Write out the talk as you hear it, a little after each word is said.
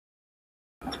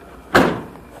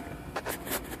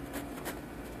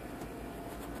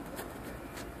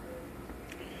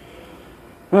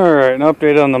Alright, an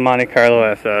update on the Monte Carlo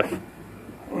SS.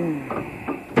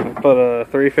 I put a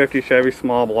 350 Chevy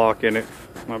small block in it.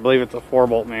 I believe it's a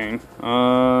 4-bolt main.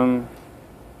 No,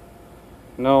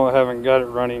 I haven't got it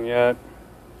running yet.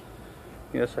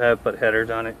 Yes, I have put headers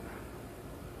on it.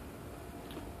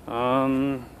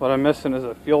 What I'm missing is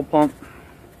a fuel pump,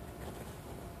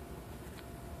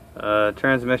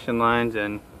 transmission lines,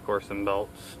 and of course some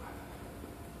belts.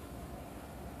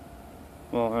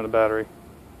 Well, and a battery.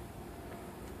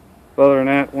 Other than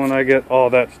that, when I get all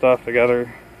that stuff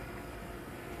together,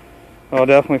 I'll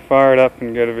definitely fire it up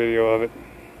and get a video of it.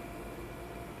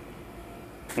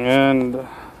 And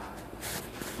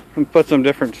put some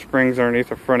different springs underneath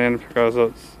the front end because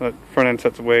that front end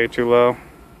sits way too low.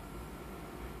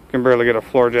 Can barely get a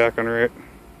floor jack under it.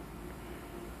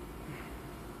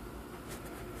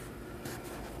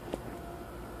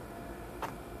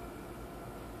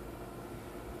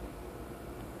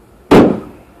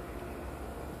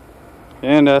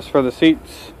 And as for the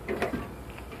seats,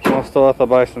 I'll still have to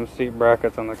buy some seat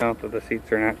brackets on account that the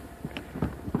seats are not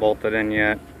bolted in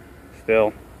yet,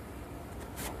 still.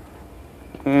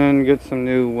 And get some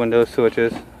new window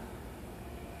switches.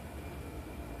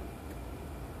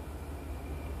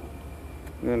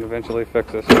 And eventually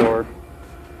fix this door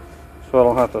so I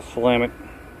don't have to slam it.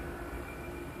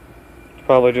 It's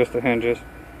probably just the hinges.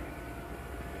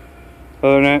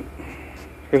 Other than that,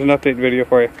 here's an update video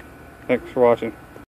for you. Thanks for watching.